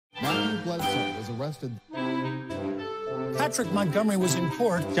Bledsoe was arrested. Patrick Montgomery was in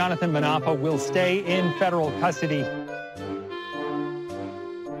court. Jonathan Manapa will stay in federal custody.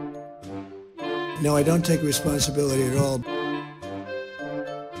 No, I don't take responsibility at all.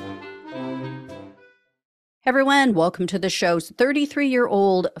 Everyone, welcome to the show's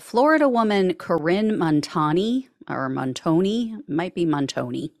 33-year-old Florida woman, Corinne Montoni, or Montoni, might be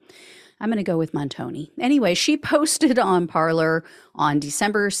Montoni. I'm going to go with Montoni. Anyway, she posted on Parler on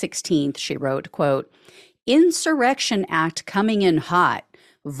December 16th. She wrote, quote, "Insurrection Act coming in hot.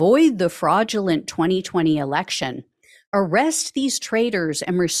 Void the fraudulent 2020 election. Arrest these traitors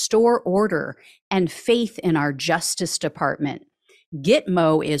and restore order and faith in our Justice Department.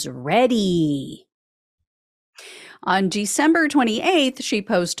 Gitmo is ready." On December 28th, she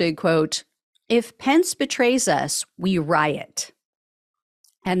posted, quote, "If Pence betrays us, we riot."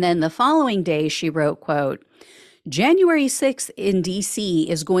 And then the following day, she wrote, quote, "January 6th in D.C.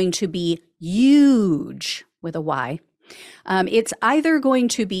 is going to be huge," with a Y. It's either going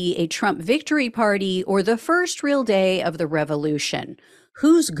to be a Trump victory party or the first real day of the revolution.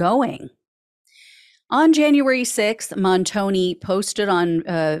 Who's going? On January 6th, Montoni posted on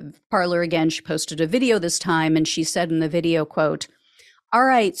Parler again. She posted a video this time, and she said in the video, quote, "All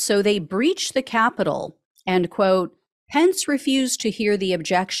right, so they breached the Capitol, and, quote, Pence refused to hear the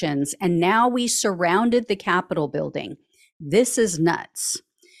objections, and now we surrounded the Capitol building. This is nuts."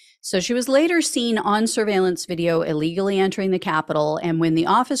 So she was later seen on surveillance video illegally entering the Capitol, and when the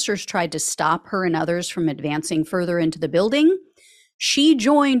officers tried to stop her and others from advancing further into the building, she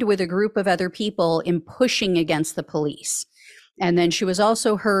joined with a group of other people in pushing against the police. And then she was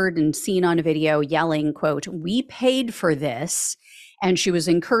also heard and seen on a video yelling, quote, "We paid for this." And she was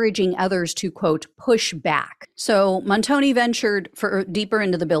encouraging others to, quote, "push back." So Montoni ventured deeper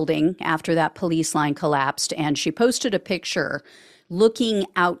into the building after that police line collapsed, and she posted a picture looking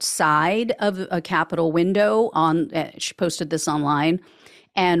outside of a Capitol window. She posted this online,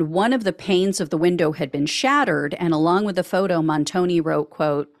 and one of the panes of the window had been shattered. And along with the photo, Montoni wrote,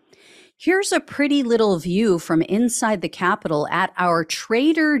 quote, "Here's a pretty little view from inside the Capitol at our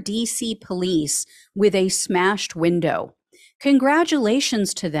traitor DC police with a smashed window.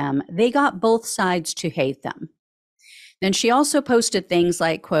 Congratulations to them. They got both sides to hate them." Then she also posted things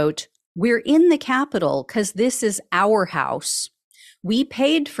like, quote, "We're in the Capitol because this is our house. We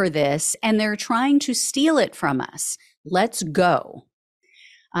paid for this and they're trying to steal it from us. Let's go."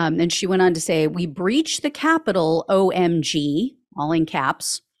 And she went on to say, "We breached the Capitol, OMG," all in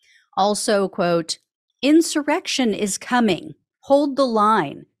caps. Also, quote, "Insurrection is coming. Hold the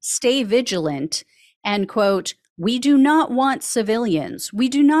line. Stay vigilant." And, quote, "We do not want civilians. We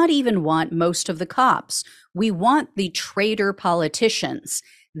do not even want most of the cops. We want the traitor politicians.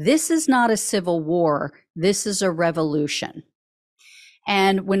 This is not a civil war. This is a revolution."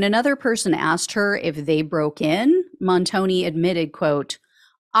 And when another person asked her if they broke in, Montoni admitted, quote,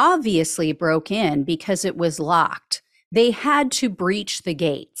 "Obviously broke in because it was locked. They had to breach the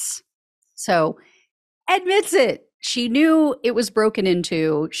gates." So admits it. She knew it was broken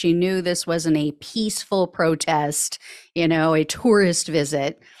into. She knew this wasn't a peaceful protest, a tourist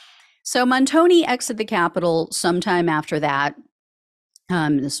visit. So Montoni exited the Capitol sometime after that.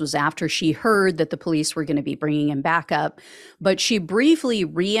 This was after she heard that the police were going to be bringing him back up. But she briefly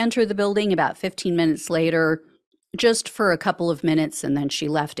re-entered the building about 15 minutes later, just for a couple of minutes, and then she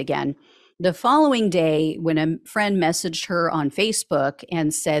left again. The following day, when a friend messaged her on Facebook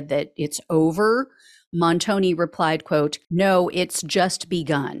and said that it's over, Montoni replied, quote, "No, it's just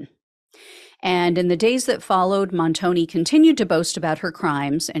begun." And in the days that followed, Montoni continued to boast about her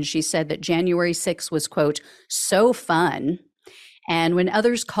crimes, and she said that January 6th was, quote, "so fun." And when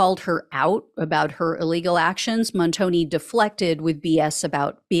others called her out about her illegal actions, Montoni deflected with BS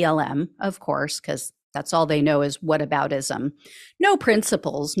about BLM, of course, because that's all they know is whataboutism. No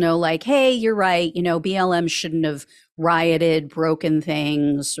principles, no like, hey, you're right, BLM shouldn't have rioted, broken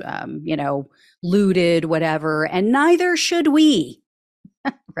things, looted, whatever, and neither should we,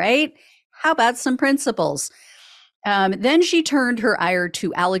 right? How about some principles? Then she turned her ire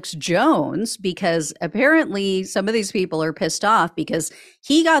to Alex Jones because apparently some of these people are pissed off because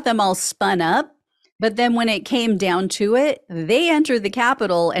he got them all spun up. But then when it came down to it, they entered the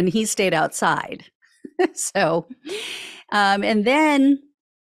Capitol and he stayed outside. And then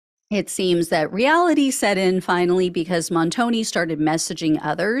it seems that reality set in finally because Montoni started messaging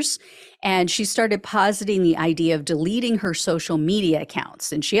others and she started positing the idea of deleting her social media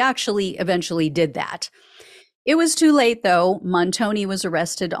accounts. And she actually eventually did that. It was too late, though. Montoni was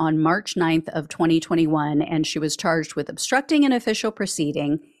arrested on March 9th of 2021, and she was charged with obstructing an official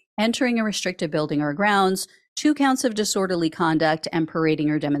proceeding, entering a restricted building or grounds, 2 counts of disorderly conduct, and parading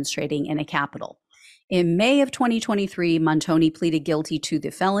or demonstrating in a Capitol. In May of 2023, Montoni pleaded guilty to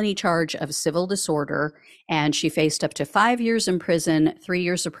the felony charge of civil disorder, and she faced up to 5 years in prison, 3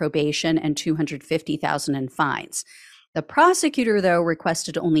 years of probation, and $250,000 in fines. The prosecutor, though,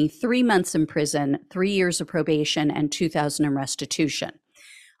 requested only 3 months in prison, 3 years of probation, and $2,000 in restitution.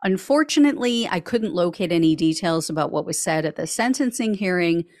 Unfortunately, I couldn't locate any details about what was said at the sentencing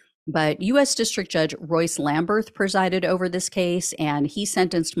hearing, but U.S. District Judge Royce Lamberth presided over this case, and he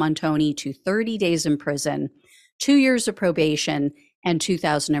sentenced Montoni to 30 days in prison, 2 years of probation, and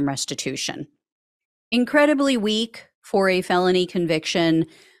 $2,000 in restitution. Incredibly weak for a felony conviction.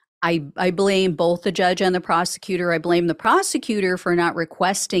 I blame both the judge and the prosecutor. I blame the prosecutor for not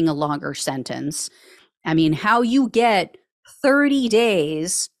requesting a longer sentence. I mean, how you get 30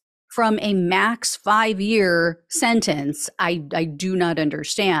 days from a max 5-year sentence, I do not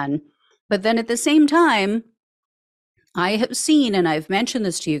understand. But then at the same time, I have seen, and I've mentioned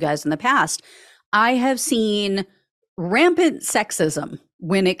this to you guys in the past, I have seen rampant sexism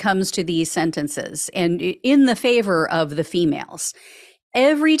when it comes to these sentences and in the favor of the females.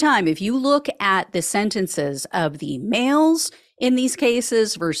 Every time, if you look at the sentences of the males in these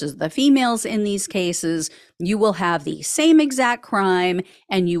cases versus the females in these cases, you will have the same exact crime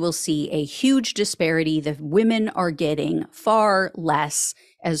and you will see a huge disparity. The women are getting far less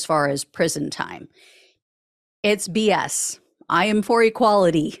as far as prison time. It's BS. I am for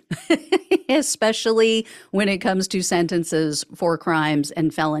equality, especially when it comes to sentences for crimes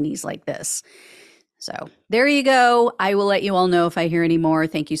and felonies like this. So there you go. I will let you all know if I hear any more.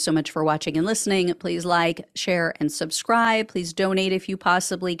 Thank you so much for watching and listening. Please like, share, and subscribe. Please donate if you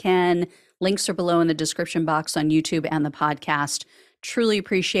possibly can. Links are below in the description box on YouTube and the podcast. Truly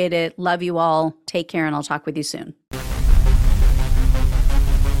appreciate it. Love you all. Take care, and I'll talk with you soon.